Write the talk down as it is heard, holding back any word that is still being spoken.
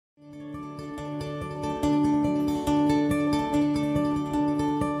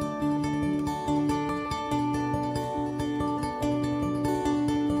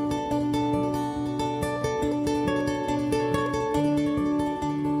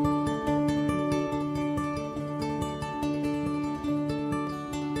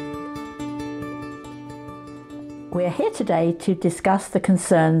We're here today to discuss the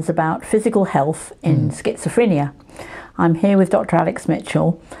concerns about physical health in schizophrenia. I'm here with Dr. Alex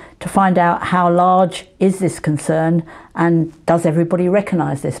Mitchell to find out how large is this concern and does everybody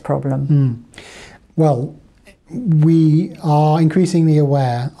recognise this problem? Well, we are increasingly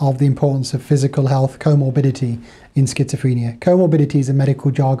aware of the importance of physical health comorbidity in schizophrenia. Comorbidity is a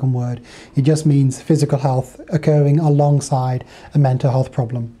medical jargon word. It just means physical health occurring alongside a mental health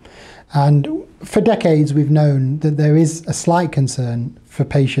problem. And for decades, we've known that there is a slight concern for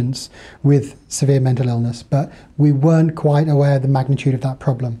patients with severe mental illness, but we weren't quite aware of the magnitude of that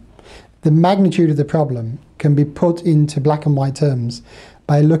problem. The magnitude of the problem can be put into black and white terms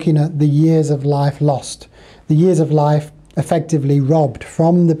by looking at the years of life lost, the years of life effectively robbed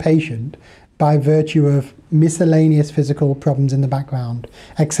from the patient by virtue of miscellaneous physical problems in the background,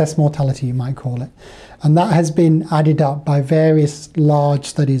 excess mortality you might call it. And that has been added up by various large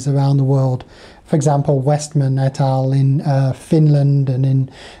studies around the world. For example, Westman et al. In Finland and in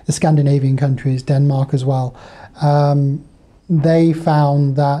the Scandinavian countries, Denmark as well. They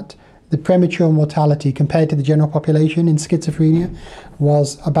found that the premature mortality compared to the general population in schizophrenia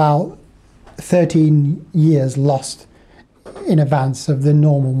was about 13 years lost in advance of the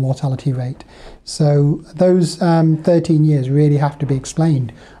normal mortality rate. So those 13 years really have to be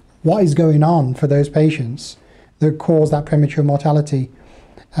explained. What is going on for those patients that cause that premature mortality,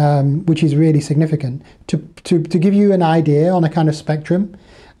 which is really significant. To give you an idea on a kind of spectrum,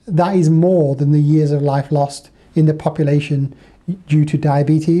 that is more than the years of life lost in the population due to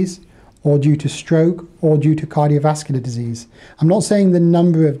diabetes or due to stroke or due to cardiovascular disease. I'm not saying the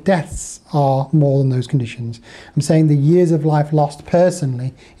number of deaths are more than those conditions. I'm saying the years of life lost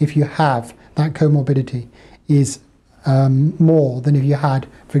personally, if you have that comorbidity, is more than if you had,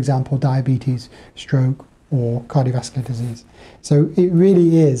 for example, diabetes, stroke, or cardiovascular disease. So it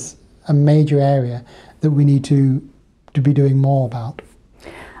really is a major area that we need to be doing more about.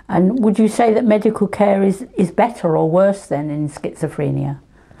 And would you say that medical care is better or worse than in schizophrenia?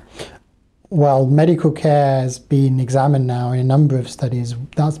 Well, medical care has been examined now in a number of studies.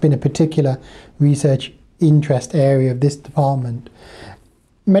 That's been a particular research interest area of this department.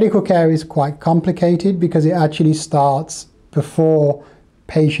 Medical care is quite complicated because it actually starts before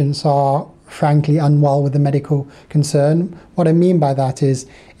patients are frankly unwell with a medical concern. What I mean by that is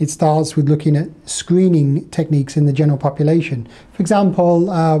it starts with looking at screening techniques in the general population. For example,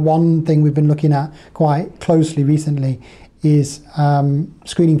 one thing we've been looking at quite closely recently is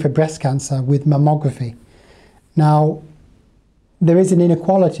screening for breast cancer with mammography. Now, there is an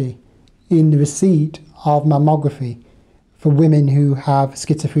inequality in the receipt of mammography for women who have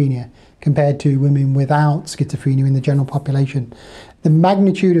schizophrenia compared to women without schizophrenia in the general population. The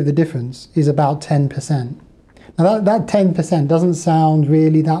magnitude of the difference is about 10%. Now that 10% doesn't sound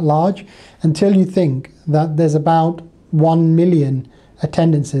really that large until you think that there's about 1 million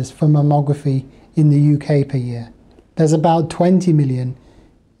attendances for mammography in the UK per year. There's about 20 million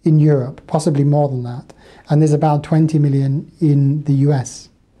in Europe, possibly more than that, and there's about 20 million in the US.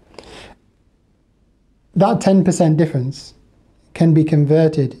 That 10% difference can be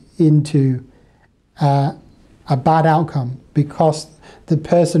converted into a bad outcome because the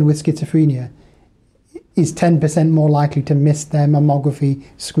person with schizophrenia is 10% more likely to miss their mammography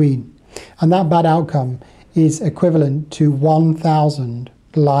screen. And that bad outcome is equivalent to 1,000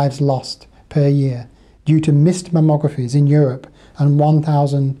 lives lost per year due to missed mammographies in Europe and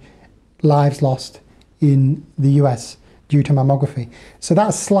 1,000 lives lost in the US due to mammography. So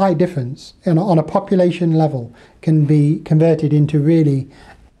that slight difference on a population level can be converted into really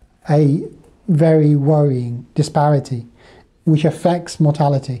a very worrying disparity which affects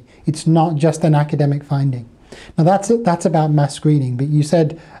mortality. It's not just an academic finding. Now that's about mass screening, but you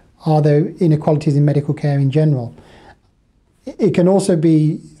said, are there inequalities in medical care in general? It can also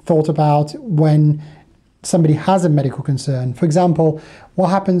be thought about when somebody has a medical concern. For example, what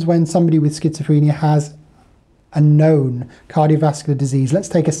happens when somebody with schizophrenia has a known cardiovascular disease? Let's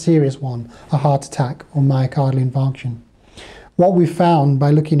take a serious one, a heart attack or myocardial infarction. What we've found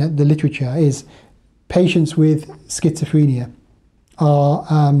by looking at the literature is patients with schizophrenia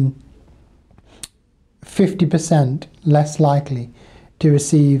are 50% less likely to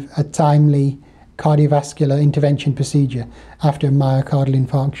receive a timely cardiovascular intervention procedure after a myocardial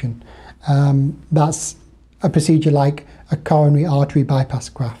infarction. That's a procedure like a coronary artery bypass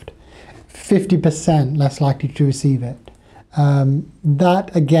graft. 50% less likely to receive it.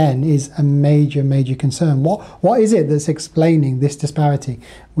 That again is a major concern. What is it that's explaining this disparity?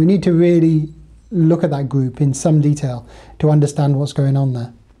 We need to really look at that group in some detail to understand what's going on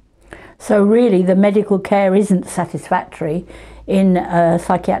there. So really the medical care isn't satisfactory in a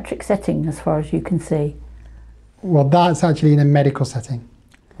psychiatric setting as far as you can see? Well, that's actually in a medical setting.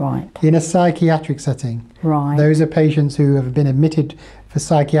 Right. In a psychiatric setting, Right. those are patients who have been admitted for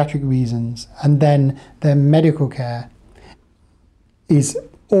psychiatric reasons, and then their medical care is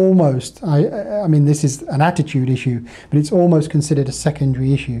almost, I mean, this is an attitude issue, but it's almost considered a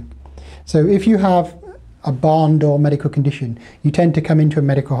secondary issue. So if you have a barn door medical condition, you tend to come into a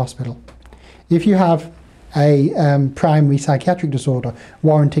medical hospital. If you have a primary psychiatric disorder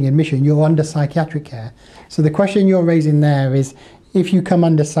warranting admission, you're under psychiatric care. So the question you're raising there is, if you come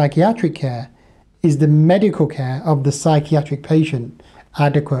under psychiatric care, is the medical care of the psychiatric patient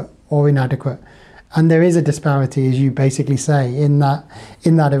adequate or inadequate? And there is a disparity, as you basically say, in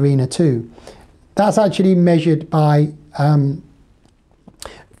that arena too. That's actually measured by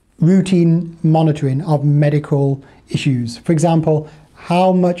routine monitoring of medical issues. For example,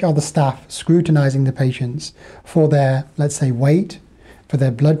 how much are the staff scrutinizing the patients for their, let's say, weight, for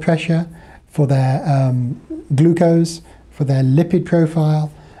their blood pressure, for their glucose, for their lipid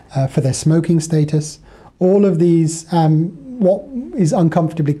profile, for their smoking status. All of these, what is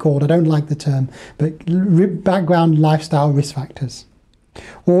uncomfortably called, I don't like the term, but background lifestyle risk factors.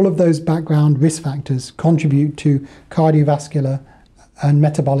 All of those background risk factors contribute to cardiovascular and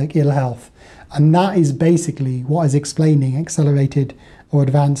metabolic ill health. And that is basically what is explaining accelerated or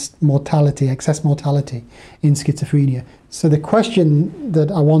advanced mortality, excess mortality in schizophrenia. So the question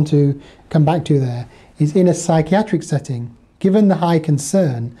that I want to come back to there is, in a psychiatric setting, given the high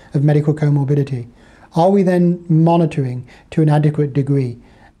concern of medical comorbidity, are we then monitoring to an adequate degree?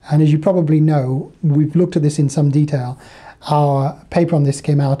 And as you probably know, we've looked at this in some detail. Our paper on this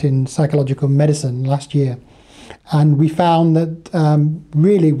came out in Psychological Medicine last year. And we found that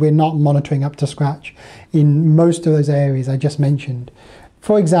really we're not monitoring up to scratch in most of those areas I just mentioned.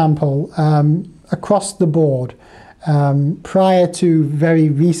 For example, across the board, prior to very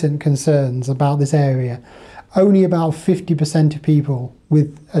recent concerns about this area, only about 50% of people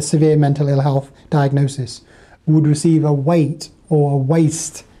with a severe mental ill health diagnosis would receive a weight or a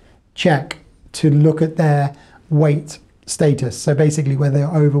waist check to look at their weight status, so basically whether they're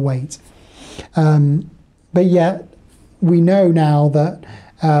overweight. But yet, we know now that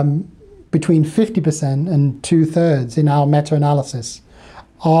between 50% and 2/3 in our meta-analysis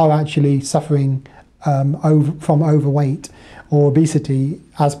are actually suffering from overweight or obesity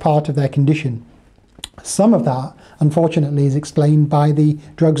as part of their condition. Some of that, unfortunately, is explained by the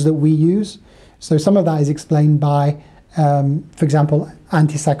drugs that we use. So some of that is explained by, for example,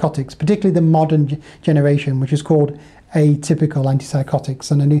 antipsychotics, particularly the modern generation, which is called atypical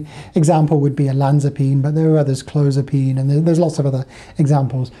antipsychotics. And an example would be olanzapine, but there are others, clozapine, and there's lots of other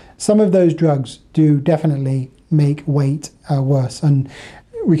examples. Some of those drugs do definitely make weight worse, and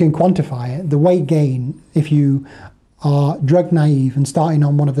we can quantify it. The weight gain, if you are drug naive and starting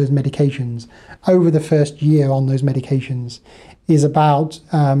on one of those medications, over the first year on those medications, is about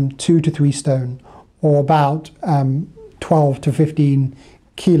 2 to 3 stone, or about 12 to 15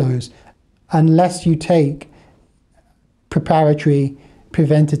 kilos, unless you take preparatory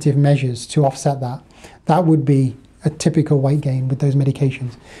preventative measures to offset that. That would be a typical weight gain with those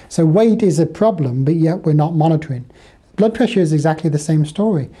medications. So weight is a problem, but yet we're not monitoring. Blood pressure is exactly the same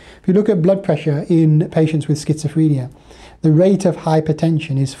story. If you look at blood pressure in patients with schizophrenia, the rate of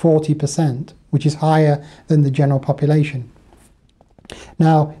hypertension is 40%, which is higher than the general population.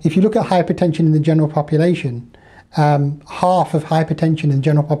 Now, if you look at hypertension in the general population, half of hypertension in the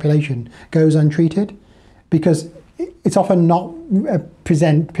general population goes untreated because it's often not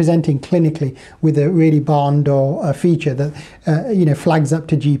presenting clinically with a really barn door feature that flags up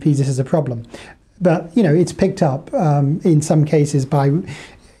to GPs this is a problem. But it's picked up in some cases by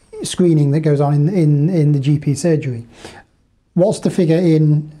screening that goes on in the GP surgery. What's the figure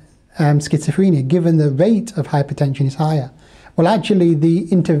in schizophrenia, given the rate of hypertension is higher? Well, actually, the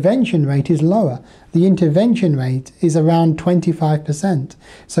intervention rate is lower. The intervention rate is around 25%.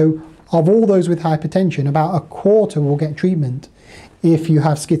 So of all those with hypertension, about a quarter will get treatment if you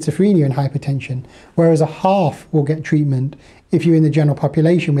have schizophrenia and hypertension, whereas a half will get treatment if you're in the general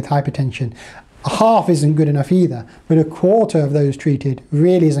population with hypertension. A half isn't good enough either, but a quarter of those treated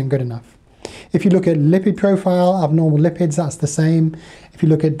really isn't good enough. If you look at lipid profile, abnormal lipids, that's the same. If you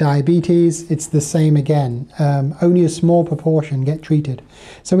look at diabetes, it's the same again. Only a small proportion get treated.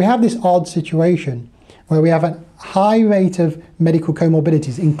 So we have this odd situation where we have a high rate of medical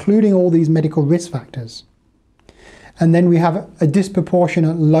comorbidities, including all these medical risk factors. And then we have a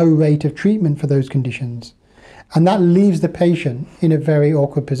disproportionate low rate of treatment for those conditions. And that leaves the patient in a very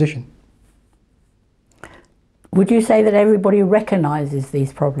awkward position. Would you say that everybody recognises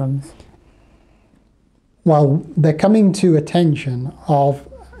these problems? Well, they're coming to attention of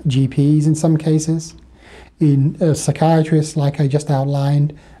GPs in some cases. in psychiatrists, like I just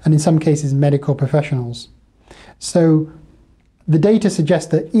outlined, and in some cases medical professionals. So the data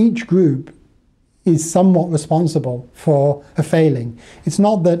suggests that each group is somewhat responsible for a failing. It's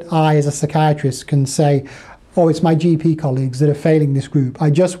not that I, as a psychiatrist, can say, oh, it's my GP colleagues that are failing this group.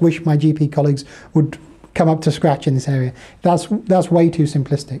 I just wish my GP colleagues would come up to scratch in this area. That's way too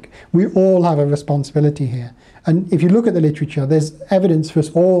simplistic. We all have a responsibility here. And if you look at the literature, there's evidence for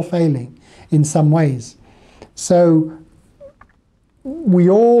us all failing in some ways. So we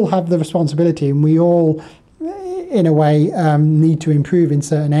all have the responsibility, and we all, in a way, need to improve in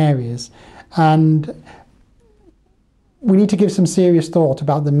certain areas. And we need to give some serious thought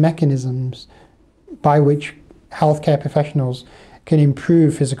about the mechanisms by which healthcare professionals can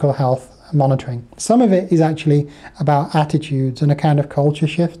improve physical health monitoring. Some of it is actually about attitudes and a kind of culture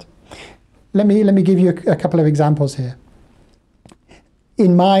shift. Let me give you a couple of examples here.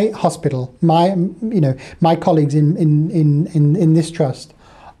 In my hospital, my colleagues in this trust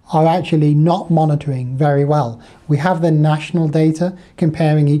are actually not monitoring very well. We have the national data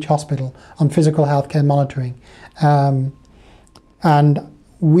comparing each hospital on physical healthcare monitoring, and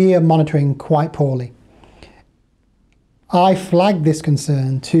we are monitoring quite poorly. I flagged this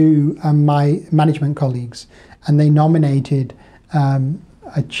concern to my management colleagues, and they nominated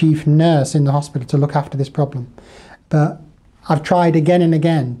a chief nurse in the hospital to look after this problem. But I've tried again and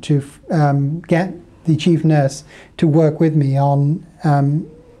again to get the chief nurse to work with me on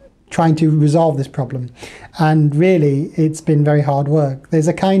trying to resolve this problem. And really, it's been very hard work. There's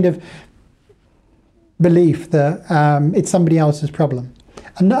a kind of belief that it's somebody else's problem.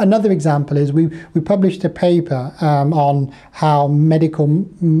 Another example is we published a paper on how medical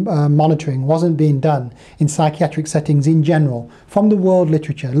monitoring wasn't being done in psychiatric settings in general, from the world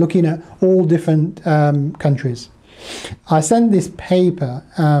literature, looking at all different countries. I sent this paper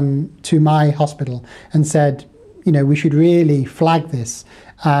to my hospital and said, we should really flag this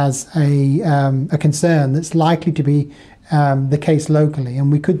as a concern that's likely to be the case locally,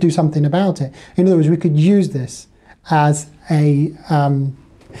 and we could do something about it. In other words, we could use this as a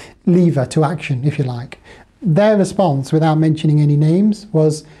lever to action, if you like. Their response, without mentioning any names,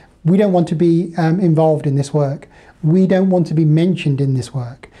 was, we don't want to be involved in this work. We don't want to be mentioned in this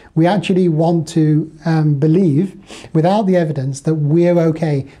work. We actually want to believe, without the evidence, that we're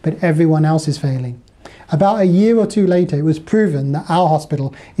okay, but everyone else is failing. About a year or two later, it was proven that our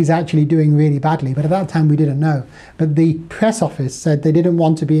hospital is actually doing really badly, but at that time we didn't know. But the press office said they didn't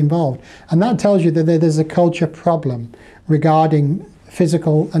want to be involved. And that tells you that there's a culture problem regarding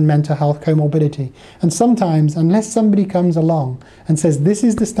physical and mental health comorbidity. And sometimes, unless somebody comes along and says, this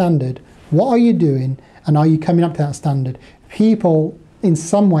is the standard, what are you doing, and are you coming up to that standard, people in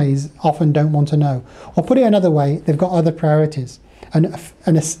some ways often don't want to know. Or put it another way, they've got other priorities. And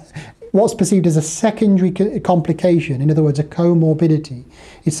what's perceived as a secondary complication, in other words, a comorbidity,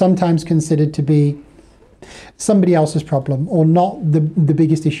 is sometimes considered to be somebody else's problem or not the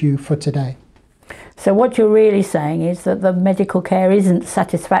biggest issue for today. So what you're really saying is that the medical care isn't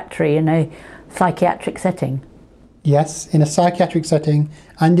satisfactory in a psychiatric setting? Yes, in a psychiatric setting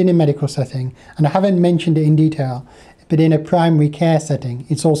and in a medical setting. And I haven't mentioned it in detail, but in a primary care setting,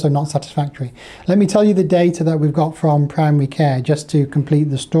 it's also not satisfactory. Let me tell you the data that we've got from primary care, just to complete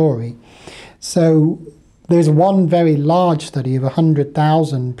the story. So there's one very large study of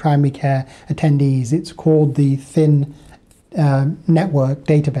 100,000 primary care attendees. It's called the Thin Network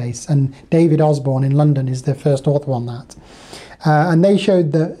database, and David Osborne in London is the first author on that. And they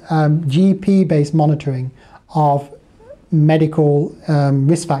showed that GP-based monitoring of medical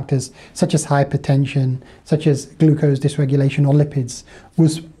risk factors such as hypertension, such as glucose dysregulation or lipids,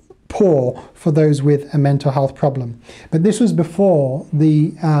 was poor for those with a mental health problem. But this was before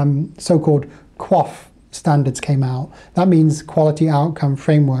the so-called QOF standards came out. That means Quality Outcome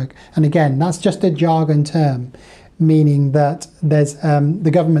Framework. And again, that's just a jargon term, meaning that there's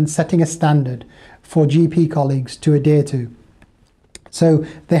the government setting a standard for GP colleagues to adhere to. So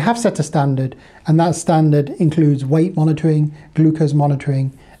they have set a standard, and that standard includes weight monitoring, glucose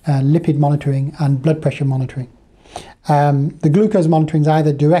monitoring, lipid monitoring, and blood pressure monitoring. The glucose monitoring is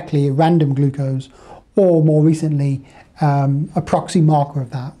either directly random glucose or, more recently, a proxy marker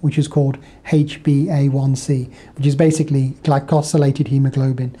of that, which is called HbA1c, which is basically glycosylated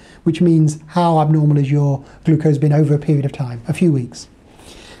hemoglobin, which means how abnormal has your glucose been over a period of time, a few weeks.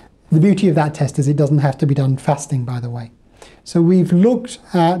 The beauty of that test is it doesn't have to be done fasting, by the way. So we've looked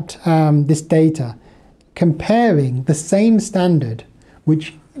at this data, comparing the same standard,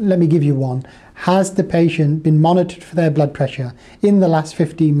 which, let me give you one, has the patient been monitored for their blood pressure in the last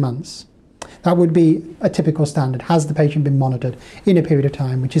 15 months? That would be a typical standard. Has the patient been monitored in a period of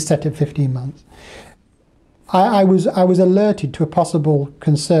time, which is set at 15 months? I was alerted to a possible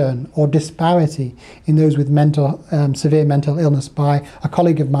concern or disparity in those with severe mental illness by a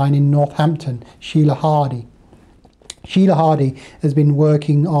colleague of mine in Northampton, Sheila Hardy. Sheila Hardy has been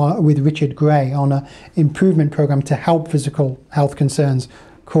working with Richard Gray on an improvement program to help physical health concerns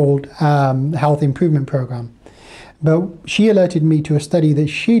called Health Improvement Program. But she alerted me to a study that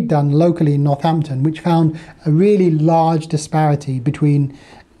she'd done locally in Northampton, which found a really large disparity between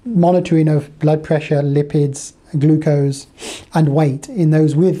monitoring of blood pressure, lipids, glucose, and weight in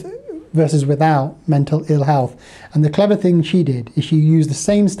those with versus without mental ill health. And the clever thing she did is she used the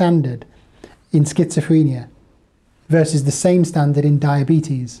same standard in schizophrenia versus the same standard in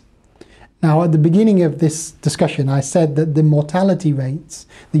diabetes. Now, at the beginning of this discussion, I said that the mortality rates,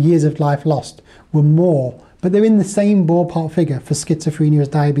 the years of life lost, were more, but they're in the same ballpark figure for schizophrenia as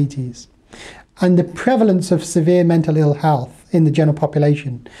diabetes. And the prevalence of severe mental ill health in the general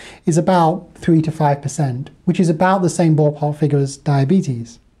population is about 3 to 5%, which is about the same ballpark figure as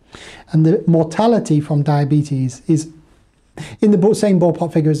diabetes. And the mortality from diabetes is in the same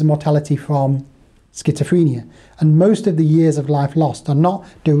ballpark figure as the mortality from schizophrenia. And most of the years of life lost are not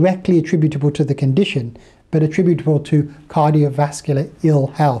directly attributable to the condition, but attributable to cardiovascular ill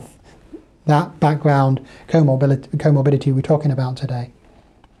health, that background comorbidity we're talking about today.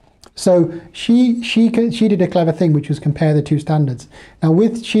 So she did a clever thing, which was compare the two standards. Now,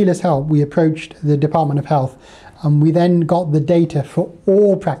 with Sheila's help, we approached the Department of Health, and we then got the data for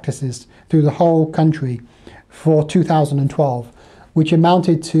all practices through the whole country for 2012, which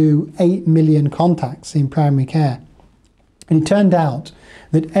amounted to 8 million contacts in primary care. And it turned out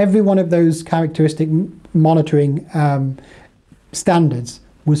that every one of those characteristic monitoring standards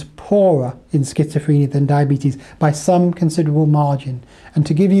was poorer in schizophrenia than diabetes by some considerable margin. And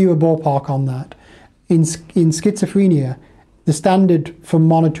to give you a ballpark on that, in schizophrenia, the standard for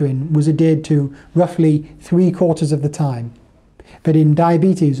monitoring was adhered to roughly 3/4 of the time. But in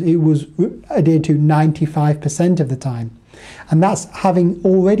diabetes, it was adhered to 95% of the time. And that's having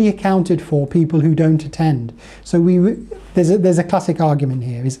already accounted for people who don't attend. So there's a classic argument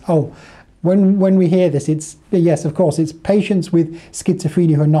here is, when we hear this, it's, yes, of course, it's patients with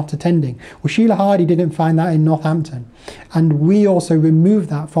schizophrenia who are not attending. Well, Sheila Hardy didn't find that in Northampton. And we also removed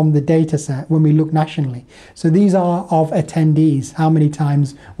that from the data set when we look nationally. So these are of attendees. How many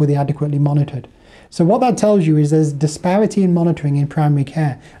times were they adequately monitored? So what that tells you is there's disparity in monitoring in primary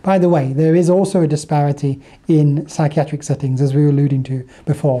care. By the way, there is also a disparity in psychiatric settings, as we were alluding to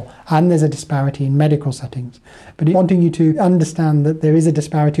before, and there's a disparity in medical settings. But wanting you to understand that there is a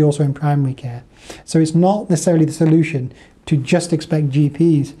disparity also in primary care. So it's not necessarily the solution to just expect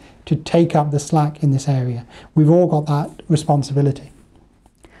GPs to take up the slack in this area. We've all got that responsibility.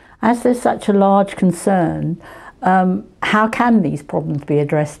 As there's such a large concern, how can these problems be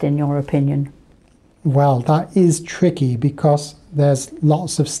addressed in your opinion? Well, that is tricky because there's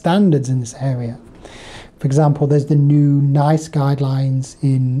lots of standards in this area. For example, there's the new NICE guidelines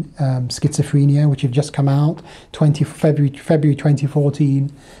in schizophrenia, which have just come out, February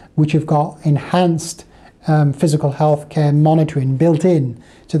 2014, which have got enhanced physical health care monitoring built in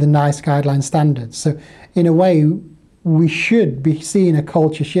to the NICE guideline standards. So in a way, we should be seeing a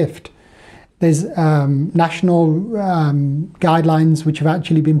culture shift. There's national guidelines which have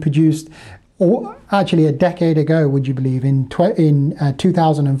actually been produced, or actually a decade ago, would you believe, in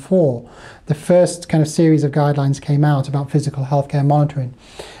 2004, the first kind of series of guidelines came out about physical healthcare monitoring.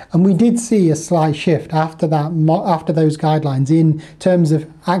 And we did see a slight shift after that, after those guidelines, in terms of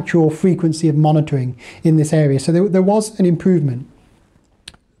actual frequency of monitoring in this area. So there was an improvement,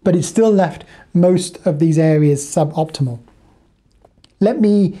 but it still left most of these areas suboptimal. Let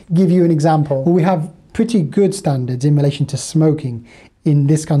me give you an example. We have pretty good standards in relation to smoking in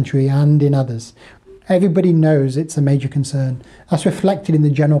this country and in others. Everybody knows it's a major concern. That's reflected in the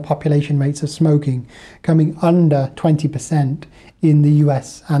general population rates of smoking coming under 20% in the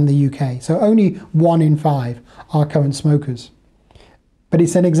US and the UK. So only 1 in 5 are current smokers. But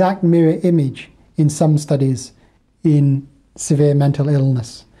it's an exact mirror image in some studies in severe mental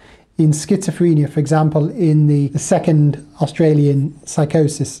illness. In schizophrenia, for example, in the second Australian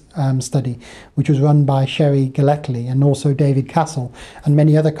psychosis study, which was run by Sherry Galeckley and also David Castle and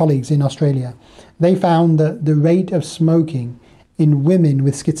many other colleagues in Australia, they found that the rate of smoking in women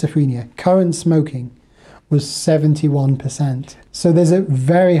with schizophrenia, current smoking, was 71%. So there's a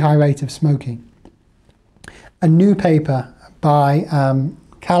very high rate of smoking. A new paper by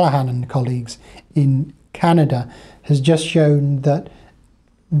Callahan and colleagues in Canada has just shown that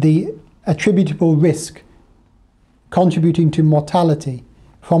the attributable risk contributing to mortality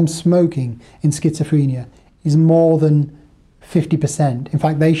from smoking in schizophrenia is more than 50%. In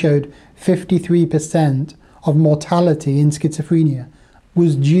fact, they showed 53% of mortality in schizophrenia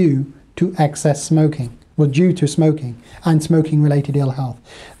was due to excess smoking, was due to smoking and smoking-related ill health.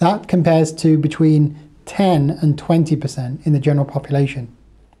 That compares to between 10 and 20% in the general population.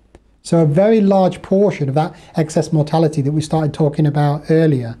 So a very large portion of that excess mortality that we started talking about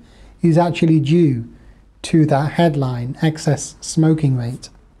earlier is actually due to that headline, excess smoking rate.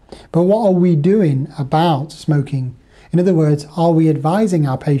 But what are we doing about smoking? In other words, are we advising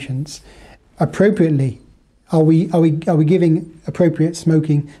our patients appropriately? Are we giving appropriate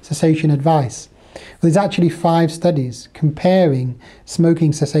smoking cessation advice? Well, there's actually 5 studies comparing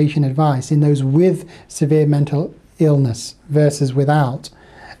smoking cessation advice in those with severe mental illness versus without.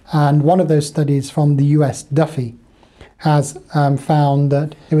 And one of those studies from the US, Duffy, has found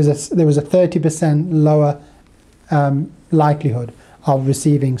that there was a 30% lower likelihood of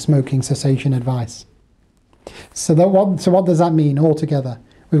receiving smoking cessation advice. So what does that mean altogether?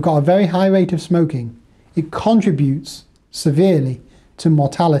 We've got a very high rate of smoking. It contributes severely to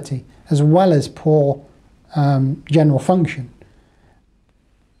mortality as well as poor general function.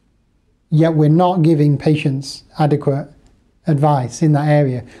 Yet we're not giving patients adequate advice in that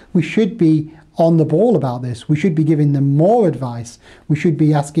area. We should be on the ball about this. We should be giving them more advice. We should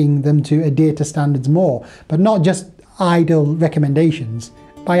be asking them to adhere to standards more, but not just idle recommendations,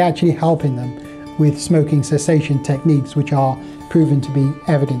 by actually helping them with smoking cessation techniques which are proven to be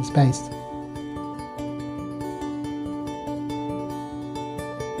evidence-based.